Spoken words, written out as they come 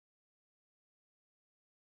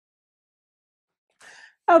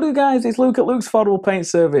Howdy guys, it's Luke at Luke's Affordable Paint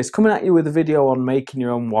Service coming at you with a video on making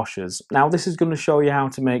your own washers. Now this is going to show you how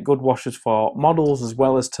to make good washers for models as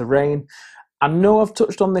well as terrain. I know I've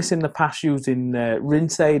touched on this in the past using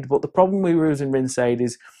Rinseaid, but the problem with using Rinseaid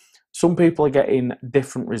is some people are getting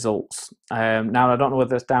different results. Now I don't know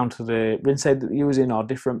whether it's down to the Rinseaid that they're using or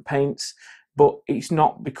different paints, but it's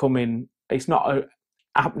not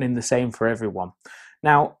happening the same for everyone.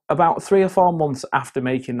 Now about 3 or 4 months after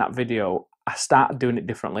making that video, I started doing it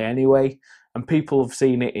differently anyway, and people have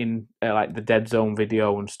seen it in like the Dead Zone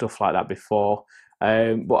video and stuff like that before,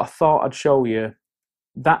 but I thought I'd show you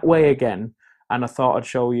that way again, and I thought I'd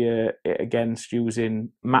show you it against using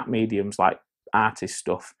matte mediums like artist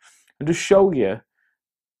stuff, and just show you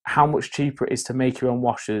how much cheaper it is to make your own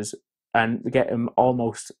washers and get them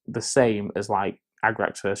almost the same as like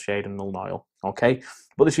Agrax, Earthshade and Nuln oil, okay?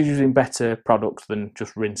 But this is using better products than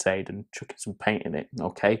just Rinseaid and chucking some paint in it,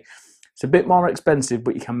 okay? It's a bit more expensive,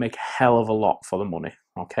 but you can make a hell of a lot for the money,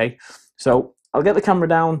 okay? So I'll get the camera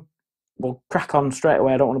down, we'll crack on straight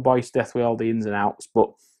away. I don't want to bore you to death with all the ins and outs,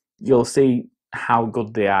 but you'll see how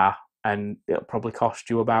good they are, and it'll probably cost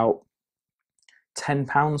you about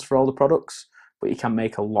 £10 for all the products, but you can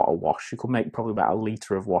make a lot of wash. You could make probably about 1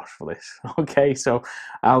 litre of wash for this, okay? So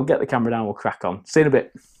I'll get the camera down, we'll crack on. See you in a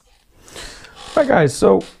bit. Right guys,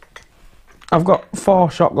 so I've got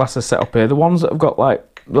 4 shot glasses set up here. The ones that have got like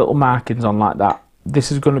little markings on like that,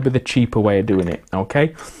 this is going to be the cheaper way of doing it,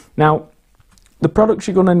 okay? Now the products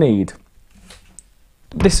you're going to need,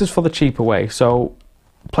 this is for the cheaper way. So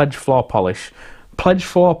Pledge floor polish,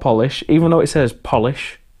 even though it says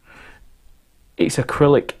polish, it's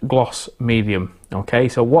acrylic gloss medium, okay?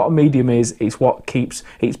 So what a medium is, it's what keeps,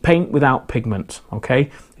 it's paint without pigment,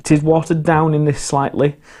 okay? It is watered down in this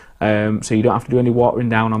slightly, so you don't have to do any watering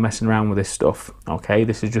down or messing around with this stuff, okay?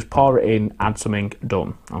 This is just pour it in, add some ink,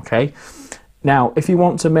 done, okay? Now, if you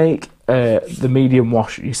want to make the medium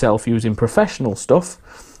wash yourself using professional stuff,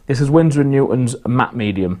 this is Winsor & Newton's matte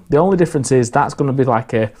medium. The only difference is that's going to be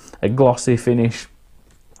like a glossy finish,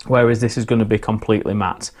 whereas this is going to be completely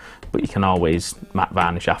matte, but you can always matte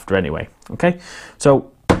varnish after anyway, okay?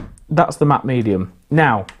 So that's the matte medium.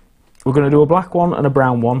 Now, we're going to do a black one and a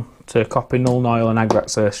brown one to copy Nuln oil and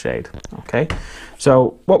Agrax Earthshade, okay?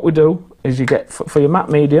 So what we do is you get, for your matte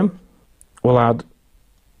medium, we'll add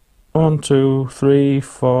 1, 2, 3,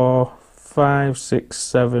 4, 5, 6,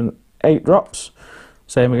 7, 8 drops.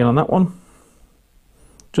 Same again on that one.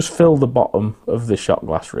 Just fill the bottom of the shot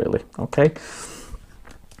glass really, okay?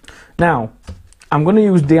 Now, I'm going to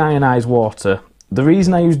use deionized water. The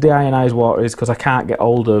reason I use deionized water is because I can't get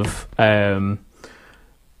hold of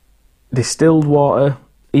distilled water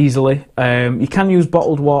easily. You can use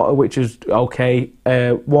bottled water, which is okay.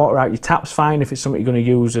 Water out your tap's fine if it's something you're going to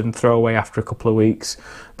use and throw away after a couple of weeks.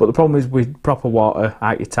 But the problem is with proper water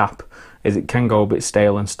out your tap is it can go a bit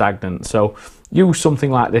stale and stagnant. So use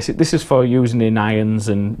something like this. This is for using in irons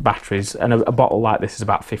and batteries, and a bottle like this is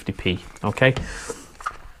about 50p, okay?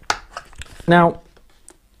 Now,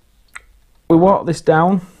 we water this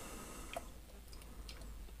down.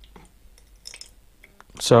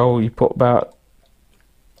 So you put about,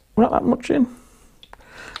 not that much in.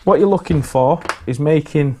 What you're looking for is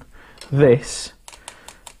making this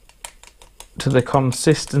to the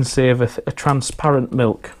consistency of a transparent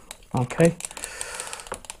milk, okay?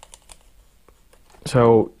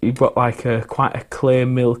 So you've got like quite a clear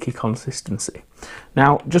milky consistency.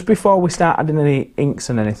 Now, just before we start adding any inks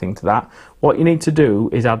and anything to that, what you need to do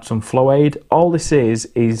is add some Flow-Aid. All this is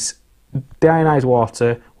deionized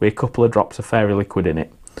water with a couple of drops of fairy liquid in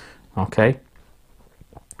it, okay?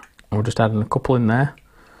 And we're just adding a couple in there,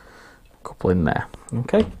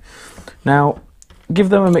 okay? Now, give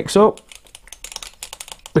them a mix up.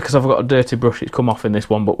 Because I've got a dirty brush, it's come off in this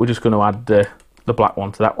one, but we're just going to add the black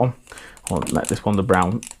one to that one. I'll make this one the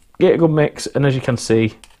brown. Get a good mix, and as you can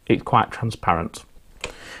see, it's quite transparent.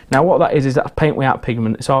 Now what that is that's paint without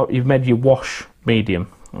pigment. So you've made your wash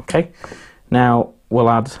medium, okay? Now we'll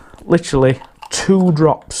add literally 2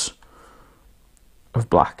 drops of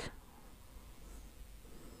black.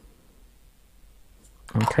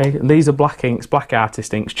 Okay, and these are black inks, black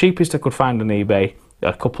artist inks, cheapest I could find on eBay,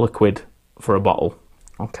 a couple of quid for a bottle,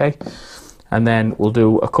 okay? And then we'll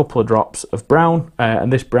do a couple of drops of brown,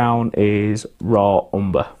 and this brown is raw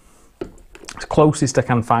umber. It's closest I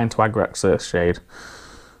can find to Agrax Earthshade.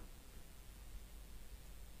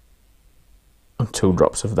 And 2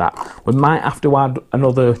 drops of that. We might have to add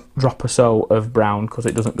another drop or so of brown because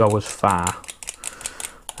it doesn't go as far.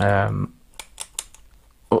 But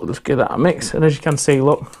just give that a mix, and as you can see,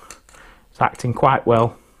 look, it's acting quite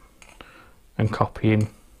well and copying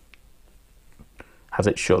as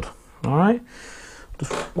it should. All right,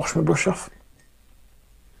 just wash my brush off.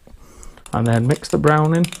 And then mix the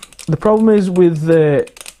brown in. The problem is with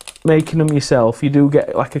making them yourself, you do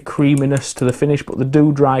get like a creaminess to the finish, but they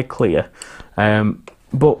do dry clear.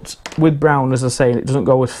 But with brown, as I say, it doesn't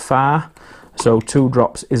go as far, so 2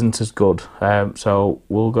 drops isn't as good. So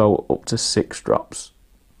we'll go up to 6 drops.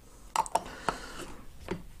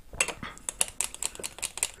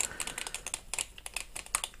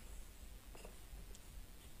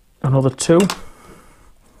 Another 2.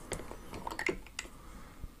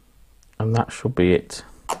 And that should be it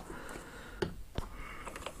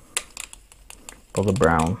for the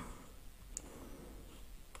brown.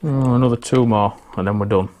 Oh, another 2 more and then we're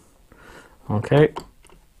done. Okay.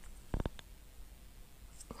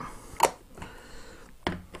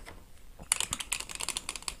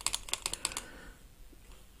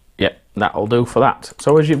 Yeah, that'll do for that.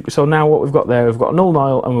 So now what we've got there, we've got a Nuln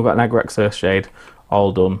oil and we've got an Agrax Earthshade,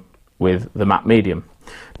 all done with the matte medium.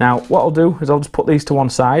 Now what I'll do is I'll just put these to one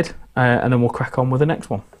side and then we'll crack on with the next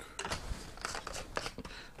one.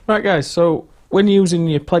 Right guys, so when you're using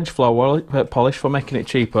your pledge floor polish for making it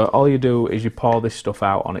cheaper, all you do is you pour this stuff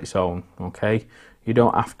out on its own, okay? You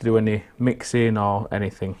don't have to do any mixing or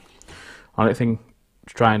anything. Only thing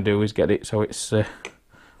to try and do is get it so it's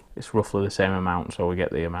roughly the same amount, so we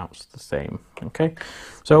get the amounts the same, okay?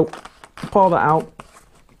 So pour that out.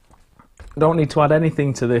 Don't need to add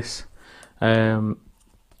anything to this.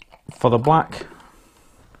 For the black,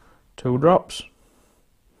 2 drops,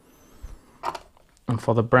 and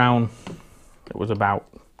for the brown it was about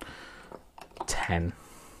 10.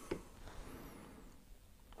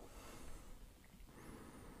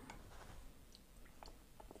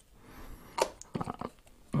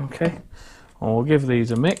 Okay, and we'll give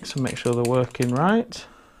these a mix and make sure they're working right.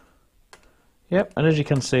 Yep, and as you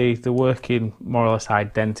can see, they're working more or less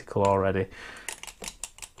identical already.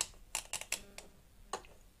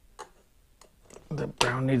 The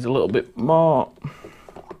brown needs a little bit more.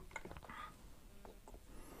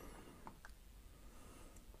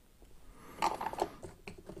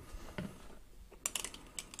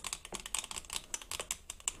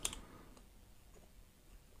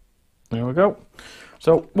 There we go.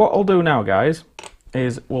 So what I'll do now, guys,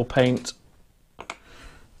 is we'll paint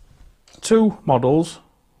 2 models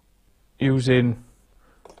using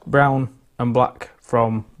brown and black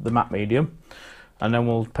from the matte medium, and then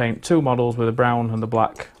we'll paint 2 models with the brown and the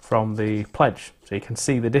black from the pledge, so you can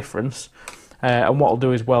see the difference. And what I'll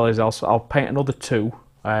do as well is I'll paint another 2,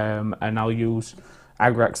 and I'll use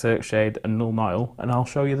Agrax Earthshade and Nuln oil, and I'll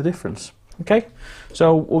show you the difference. Okay,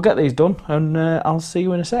 so we'll get these done, and I'll see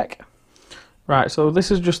you in a sec. Right, so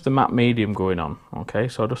this is just the matte medium going on. Okay,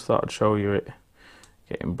 so I just thought I'd show you it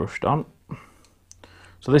getting brushed on.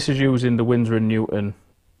 So this is using the Winsor & Newton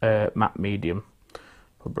matte medium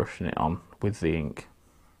for brushing it on with the ink.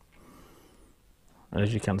 And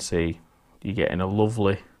as you can see, you're getting a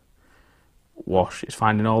lovely wash. It's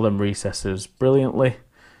finding all them recesses brilliantly.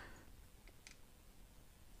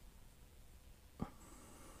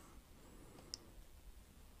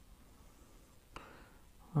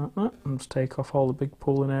 Like that, and just take off all the big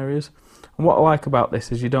pooling areas. And what I like about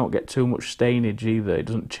this is you don't get too much stainage either. It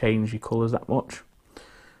doesn't change your colours that much.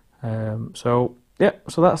 So yeah,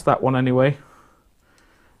 so that's that one anyway.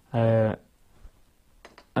 And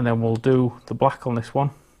then we'll do the black on this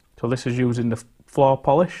one. So this is using the floor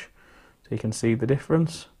polish, so you can see the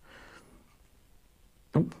difference.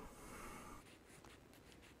 Oop.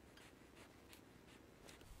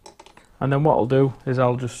 And then what I'll do is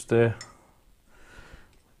I'll just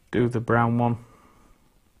do the brown one.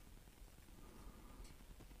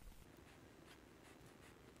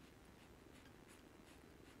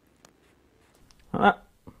 Like that.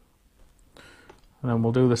 And then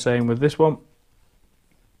we'll do the same with this one.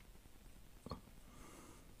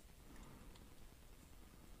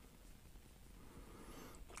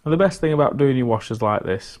 And the best thing about doing your washes like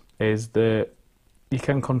this is that you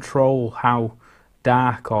can control how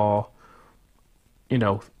dark or, you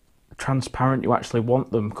know, transparent you actually want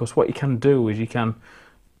them, because what you can do is you can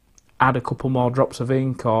add a couple more drops of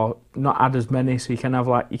ink or not add as many, so you can have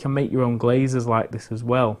you can make your own glazes like this as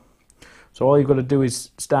well. So all you've got to do is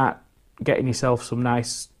start getting yourself some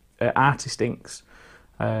nice artist inks,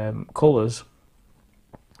 colours,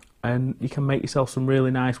 and you can make yourself some really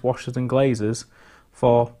nice washes and glazes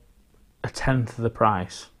for 1/10 of the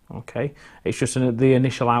price. Okay, it's just the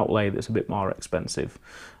initial outlay that's a bit more expensive.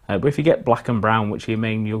 But if you get black and brown, which are your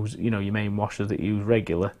main your main washers that you use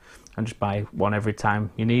regular, and just buy one every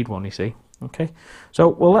time you need one, you see. Okay, so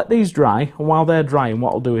we'll let these dry, and while they're drying,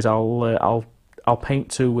 what I'll do is I'll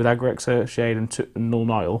paint 2 with Agrax Earthshade and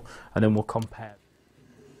Nuln oil, and then we'll compare.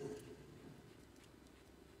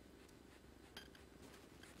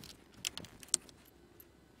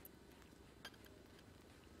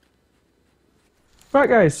 Right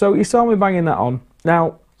guys, so you saw me banging that on.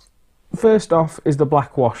 Now, first off is the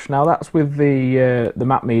black wash. Now that's with the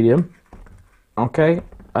matte medium, okay,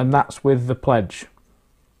 and that's with the pledge.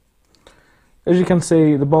 As you can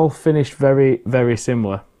see, they're both finished very, very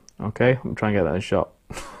similar. Okay, I'm trying to get that in a shot.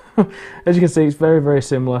 As you can see, it's very, very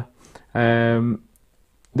similar. The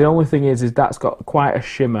only thing is that's got quite a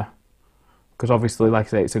shimmer, because obviously, like I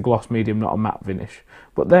say, it's a gloss medium, not a matte finish.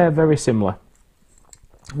 But they're very similar.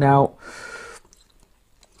 Now,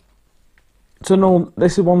 so Nuln,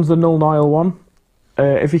 one's the Nuln oil one.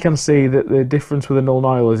 If you can see that the difference with the Nuln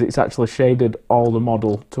oil is it's actually shaded all the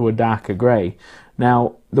model to a darker grey.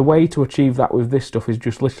 Now, the way to achieve that with this stuff is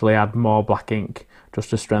just literally add more black ink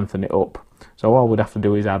just to strengthen it up. So all we'd have to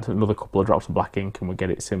do is add another couple of drops of black ink and we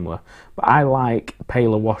get it similar. But I like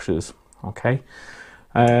paler washes, okay?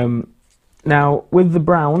 Now, with the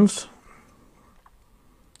browns,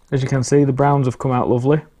 as you can see, the browns have come out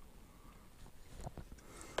lovely.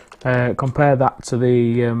 Compare that to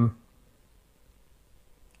the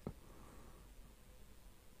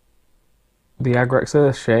Agrax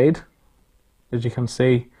Earthshade. As you can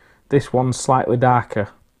see, this one's slightly darker,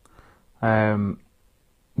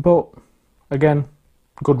 but again,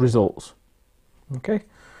 good results. Okay,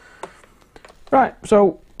 right,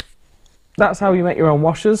 so that's how you make your own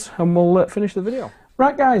washes, and we'll finish the video.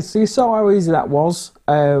 Right guys, so you saw how easy that was,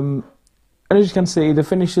 and as you can see, the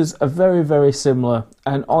finishes are very, very similar,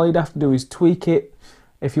 and all you'd have to do is tweak it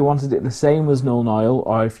if you wanted it the same as Nuln oil,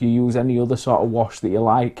 or if you use any other sort of wash that you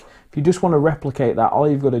like. If you just want to replicate that, all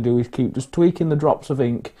you've got to do is keep just tweaking the drops of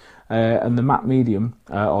ink and the matte medium,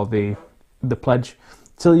 or the pledge,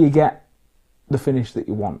 till you get the finish that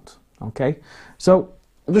you want. Okay, so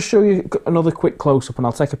I'll just show you another quick close-up, and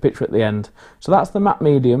I'll take a picture at the end. So that's the matte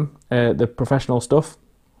medium, the professional stuff.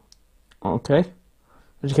 Okay,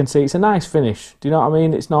 as you can see, it's a nice finish. Do you know what I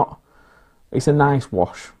mean? It's a nice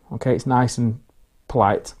wash. Okay, it's nice and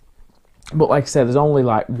polite. But like I said, there's only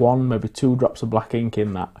like 1, maybe 2 drops of black ink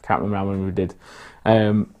in that. I can't remember how many we did.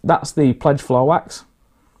 That's the Pledge Floor Wax.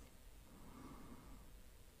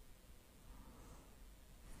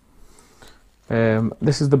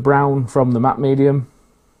 This is the brown from the matte medium.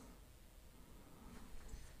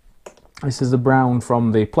 This is the brown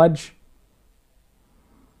from the Pledge.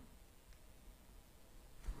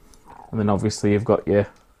 And then obviously you've got your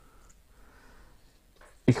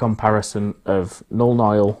comparison of Nuln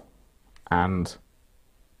oil and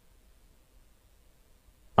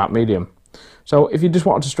matte medium. So if you just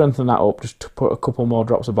wanted to strengthen that up, just to put a couple more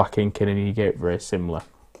drops of black ink in and you get it very similar.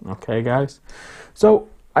 Okay guys, so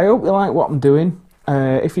I hope you like what I'm doing.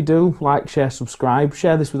 If you do, like, share, subscribe,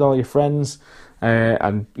 share this with all your friends,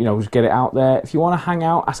 and you know, just get it out there. If you want to hang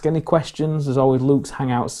out, ask any questions, there's always Luke's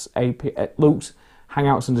Hangouts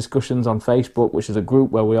and Discussions on Facebook, which is a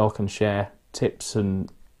group where we all can share tips and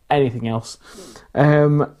anything else.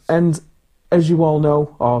 And as you all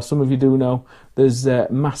know, or some of you do know, there's a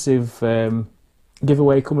massive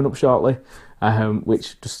giveaway coming up shortly,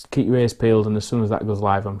 which just keep your ears peeled, and as soon as that goes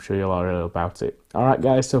live, I'm sure you'll all know about it. Alright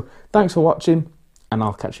guys, so thanks for watching, and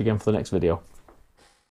I'll catch you again for the next video.